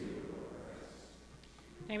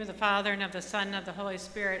In the name of the Father, and of the Son, and of the Holy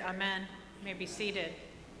Spirit, amen. You may be seated.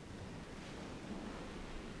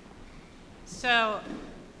 So,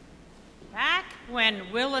 back when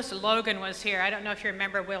Willis Logan was here, I don't know if you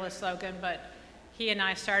remember Willis Logan, but he and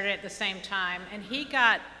I started at the same time, and he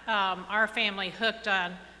got our family hooked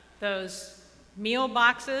on those meal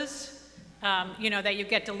boxes, that you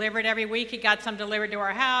get delivered every week. He got some delivered to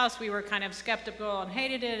our house. We were kind of skeptical and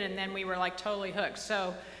hated it, and then we were like totally hooked.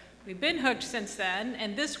 So we've been hooked since then,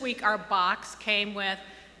 and this week our box came with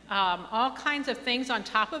all kinds of things on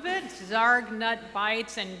top of it. Zarg nut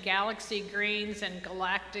bites and galaxy greens and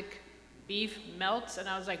galactic beef melts, and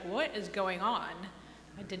I was like, what is going on?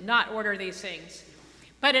 I did not order these things.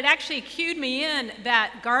 But it actually cued me in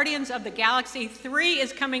that Guardians of the Galaxy 3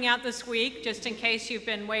 is coming out this week, just in case you've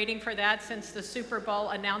been waiting for that since the Super Bowl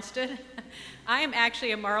announced it. I am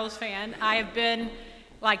actually a Marvel's fan. I have been,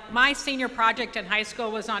 my senior project in high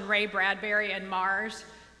school was on Ray Bradbury and Mars.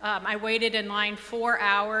 I waited in line 4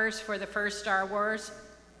 hours for the first Star Wars.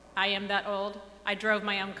 I am that old. I drove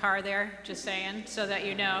my own car there, just saying, so that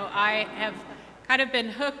you know. I have kind of been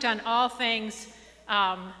hooked on all things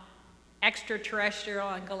extraterrestrial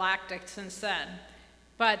and galactic since then.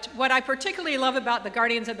 But what I particularly love about the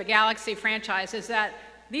Guardians of the Galaxy franchise is that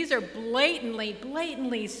these are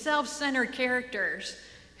blatantly self-centered characters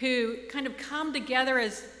who kind of come together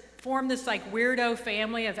as form this weirdo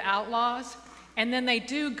family of outlaws, and then they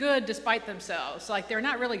do good despite themselves. They're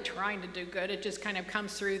not really trying to do good, it just kind of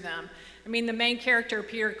comes through them. I mean, the main character,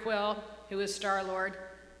 Peter Quill, who is Star-Lord,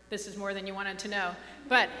 this is more than you wanted to know,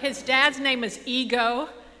 but his dad's name is Ego,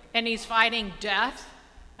 and he's fighting death.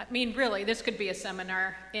 I mean, really, this could be a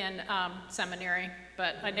seminar in seminary,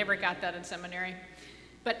 but I never got that in seminary.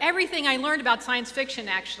 But everything I learned about science fiction,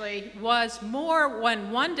 actually, was more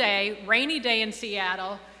when one day, rainy day in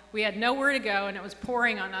Seattle, we had nowhere to go, and it was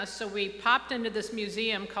pouring on us, so we popped into this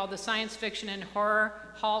museum called the Science Fiction and Horror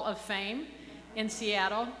Hall of Fame in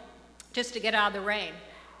Seattle, just to get out of the rain.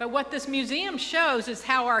 But what this museum shows is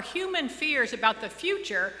how our human fears about the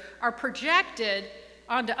future are projected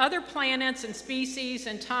onto other planets and species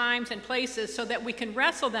and times and places so that we can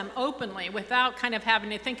wrestle them openly without kind of having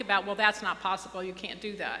to think about, well, that's not possible, you can't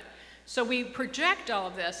do that. So we project all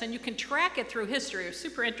of this, and you can track it through history. It was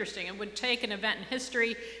super interesting. It would take an event in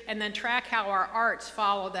history and then track how our arts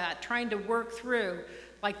follow that, trying to work through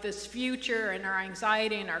this future and our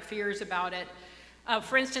anxiety and our fears about it.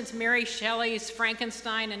 For instance, Mary Shelley's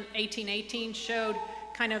Frankenstein in 1818 showed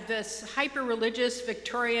kind of this hyper-religious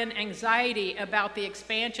Victorian anxiety about the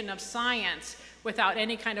expansion of science without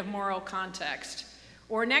any kind of moral context.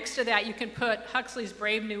 Or next to that, you can put Huxley's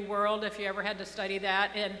Brave New World, if you ever had to study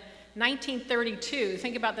that, in 1932.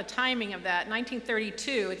 Think about the timing of that.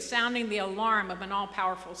 1932, it's sounding the alarm of an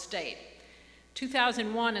all-powerful state.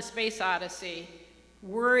 2001, A Space Odyssey,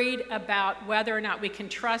 worried about whether or not we can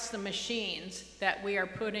trust the machines that we are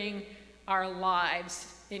putting our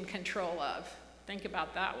lives in control of. Think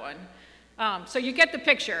about that one. So you get the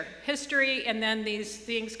picture, history, and then these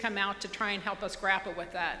things come out to try and help us grapple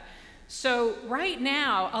with that. So right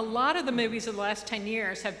now, a lot of the movies of the last 10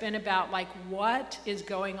 years have been about what is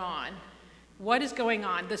going on? What is going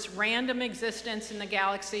on? This random existence in the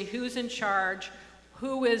galaxy, who's in charge,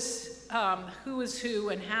 who is who,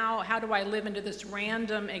 and how do I live into this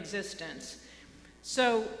random existence?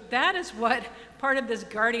 So that is what part of this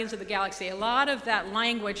Guardians of the Galaxy, a lot of that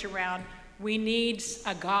language around we need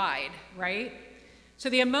a guide, right? So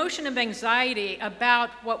the emotion of anxiety about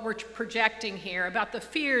what we're projecting here, about the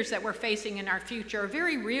fears that we're facing in our future are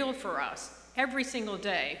very real for us every single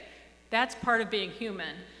day. That's part of being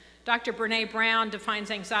human. Dr. Brene Brown defines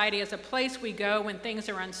anxiety as a place we go when things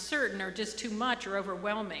are uncertain or just too much or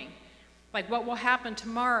overwhelming. Like what will happen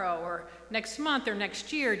tomorrow or next month or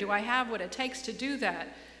next year? Do I have what it takes to do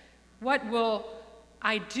that? What will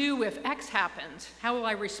I do if X happens? How will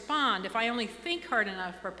I respond? If I only think hard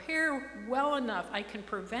enough, prepare well enough, I can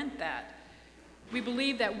prevent that. We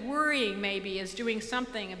believe that worrying maybe is doing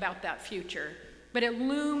something about that future, but it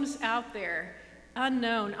looms out there,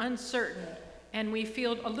 unknown, uncertain, and we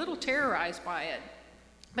feel a little terrorized by it.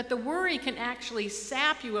 But the worry can actually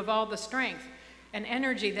sap you of all the strength and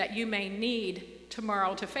energy that you may need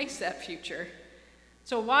tomorrow to face that future.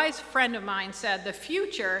 So a wise friend of mine said, the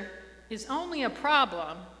future is only a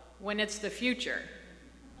problem when it's the future.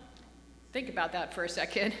 Think about that for a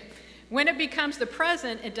second. When it becomes the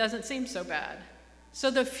present, it doesn't seem so bad.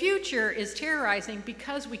 So the future is terrorizing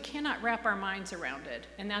because we cannot wrap our minds around it,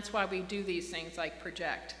 and that's why we do these things like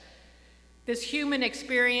project. This human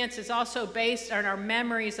experience is also based on our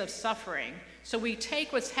memories of suffering. So we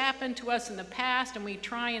take what's happened to us in the past and we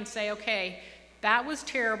try and say, okay, That was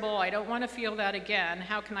terrible. I don't want to feel that again.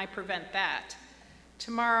 How can I prevent that?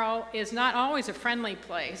 Tomorrow is not always a friendly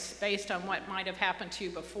place based on what might have happened to you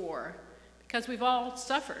before, because we've all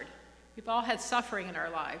suffered. We've all had suffering in our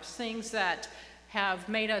lives, things that have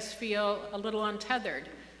made us feel a little untethered,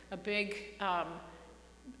 a big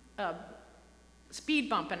speed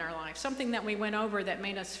bump in our life, something that we went over that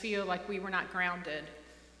made us feel like we were not grounded.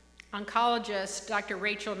 Oncologist Dr.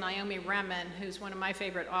 Rachel Naomi Remen, who's one of my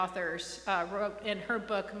favorite authors, wrote in her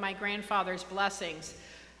book, My Grandfather's Blessings,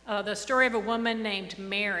 the story of a woman named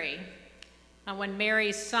Mary. When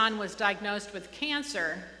Mary's son was diagnosed with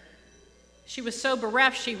cancer, she was so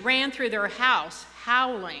bereft, she ran through their house,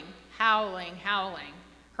 howling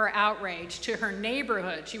her outrage to her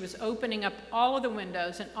neighborhood. She was opening up all of the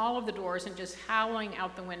windows and all of the doors and just howling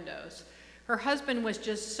out the windows. Her husband was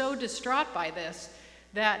just so distraught by this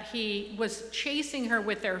that he was chasing her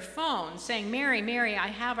with their phone, saying, Mary, Mary, I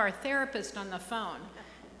have our therapist on the phone.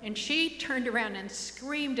 And she turned around and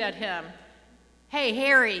screamed at him, hey,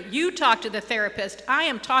 Harry, you talk to the therapist. I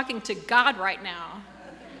am talking to God right now.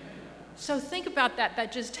 So think about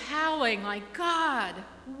that just howling like, God,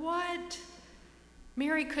 what?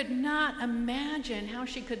 Mary could not imagine how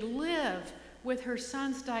she could live with her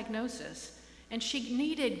son's diagnosis, and she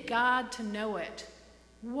needed God to know it.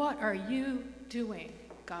 What are you doing,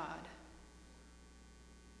 God?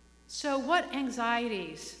 So what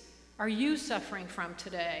anxieties are you suffering from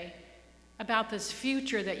today about this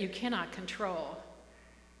future that you cannot control?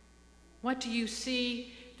 What do you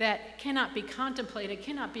see that cannot be contemplated,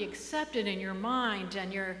 cannot be accepted in your mind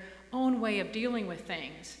and your own way of dealing with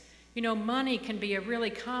things? You know, money can be a really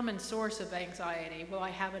common source of anxiety. Will I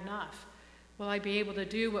have enough? Will I be able to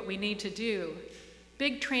do what we need to do?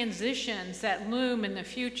 Big transitions that loom in the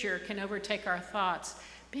future can overtake our thoughts.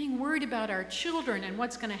 Being worried about our children and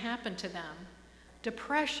what's going to happen to them.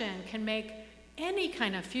 Depression can make any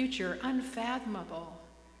kind of future unfathomable.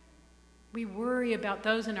 We worry about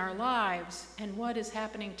those in our lives and what is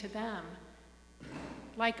happening to them.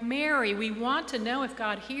 Like Mary, we want to know if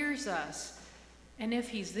God hears us and if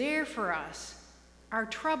he's there for us. Our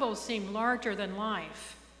troubles seem larger than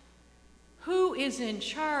life. Who is in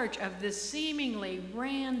charge of this seemingly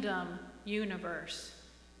random universe?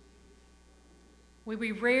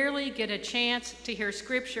 We rarely get a chance to hear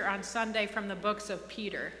scripture on Sunday from the books of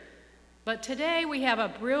Peter, but today we have a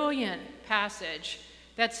brilliant passage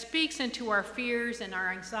that speaks into our fears and our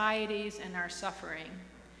anxieties and our suffering.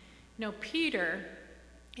 You know, Peter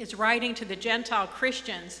is writing to the Gentile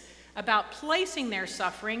Christians about placing their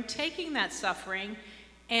suffering, taking that suffering,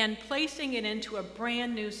 and placing it into a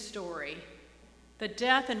brand new story, the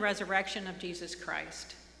death and resurrection of Jesus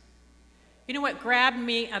Christ. You know what grabbed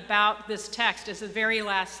me about this text is the very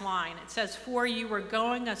last line. It says, for you were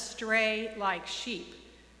going astray like sheep,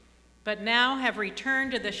 but now have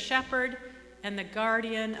returned to the shepherd and the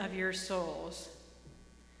guardian of your souls.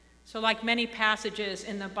 So like many passages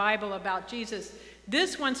in the Bible about Jesus,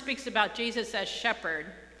 this one speaks about Jesus as shepherd.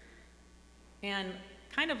 And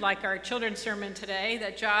kind of like our children's sermon today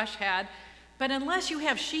that Josh had, but unless you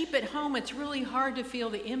have sheep at home, it's really hard to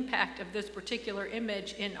feel the impact of this particular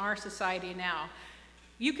image in our society now.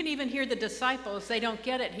 You can even hear the disciples, they don't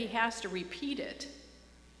get it, he has to repeat it.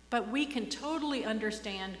 But we can totally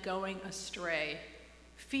understand going astray,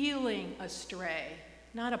 feeling astray,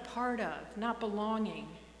 not a part of, not belonging.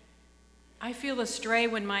 I feel astray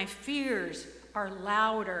when my fears are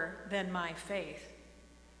louder than my faith.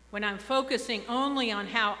 When I'm focusing only on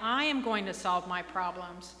how I am going to solve my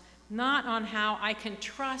problems, not on how I can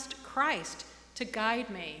trust Christ to guide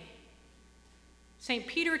me. St.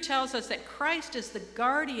 Peter tells us that Christ is the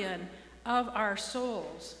guardian of our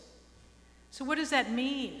souls. So what does that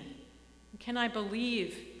mean? Can I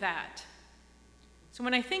believe that? So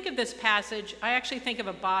when I think of this passage, I actually think of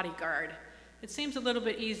a bodyguard. It seems a little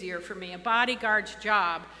bit easier for me. A bodyguard's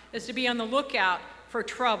job is to be on the lookout for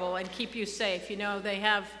trouble and keep you safe. You know, they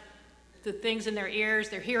have the things in their ears,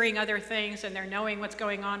 they're hearing other things, and they're knowing what's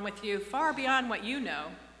going on with you far beyond what you know.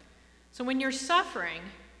 So when you're suffering,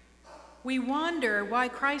 we wonder why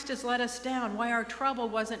Christ has let us down, why our trouble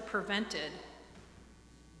wasn't prevented.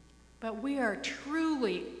 But we are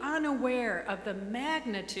truly unaware of the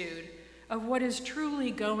magnitude of what is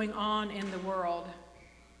truly going on in the world.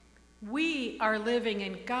 We are living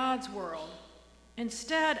in God's world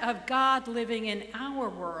instead of God living in our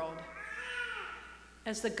world.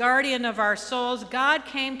 As the guardian of our souls, God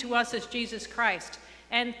came to us as Jesus Christ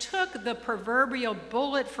and took the proverbial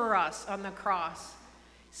bullet for us on the cross,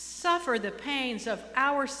 suffered the pains of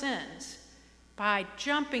our sins by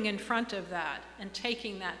jumping in front of that and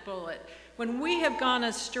taking that bullet. When we have gone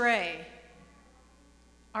astray,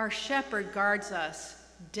 Our shepherd guards us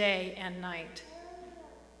day and night.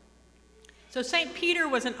 So St. Peter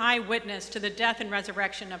was an eyewitness to the death and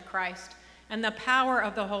resurrection of Christ and the power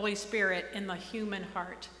of the Holy Spirit in the human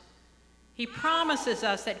heart. He promises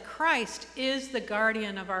us that Christ is the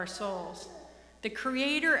guardian of our souls. The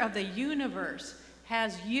creator of the universe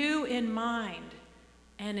has you in mind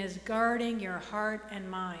and is guarding your heart and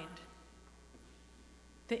mind.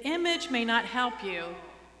 The image may not help you.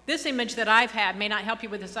 This image that I've had may not help you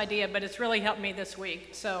with this idea, but it's really helped me this week,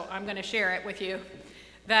 so I'm going to share it with you.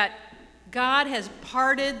 That God has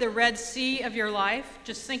parted the Red Sea of your life.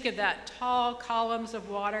 Just think of that, tall columns of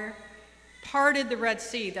water. Parted the Red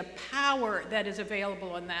Sea, the power that is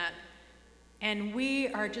available in that. And we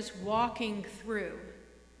are just walking through.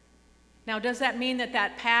 Now, does that mean that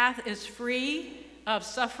that path is free of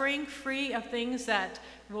suffering, free of things that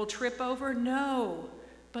we'll trip over? No.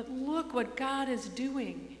 But look what God is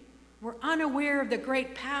doing. We're unaware of the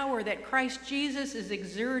great power that Christ Jesus is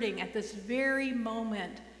exerting at this very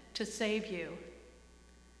moment to save you.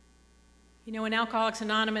 You know, in Alcoholics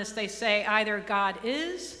Anonymous, they say either God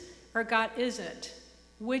is or God isn't.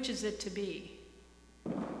 Which is it to be?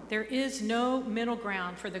 There is no middle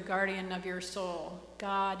ground for the guardian of your soul.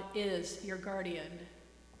 God is your guardian.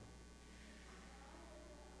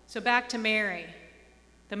 So back to Mary,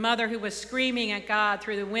 the mother who was screaming at God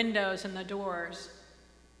through the windows and the doors.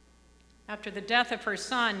 After the death of her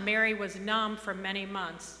son, Mary was numb for many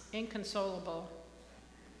months, inconsolable.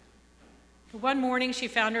 One morning, she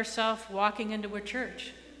found herself walking into a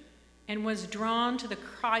church and was drawn to the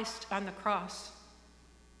Christ on the cross.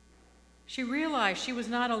 She realized she was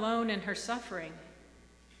not alone in her suffering.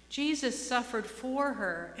 Jesus suffered for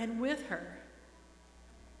her and with her.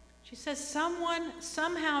 She says,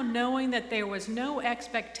 somehow knowing that there was no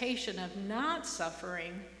expectation of not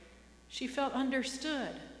suffering, she felt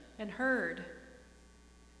understood and heard.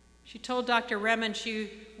 She told Dr. Remen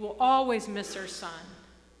she will always miss her son,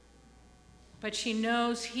 but she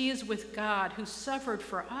knows he is with God who suffered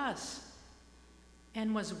for us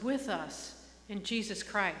and was with us in Jesus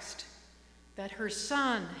Christ, that her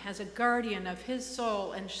son has a guardian of his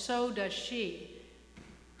soul, and so does she.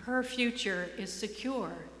 Her future is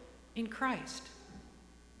secure in Christ.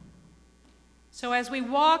 So as we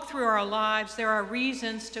walk through our lives, there are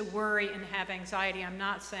reasons to worry and have anxiety. I'm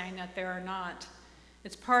not saying that there are not.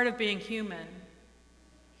 It's part of being human.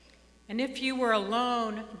 And if you were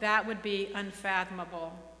alone, that would be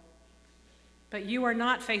unfathomable. But you are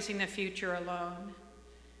not facing the future alone.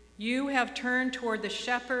 You have turned toward the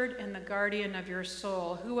shepherd and the guardian of your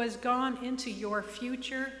soul, who has gone into your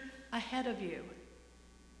future ahead of you.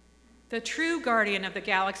 The true guardian of the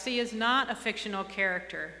galaxy is not a fictional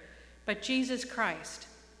character, but Jesus Christ,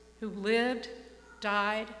 who lived,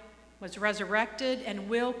 died, was resurrected, and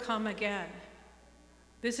will come again.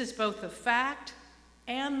 This is both the fact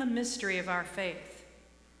and the mystery of our faith.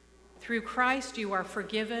 Through Christ, you are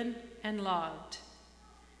forgiven and loved.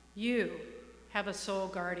 You have a soul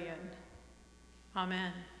guardian.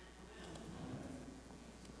 Amen.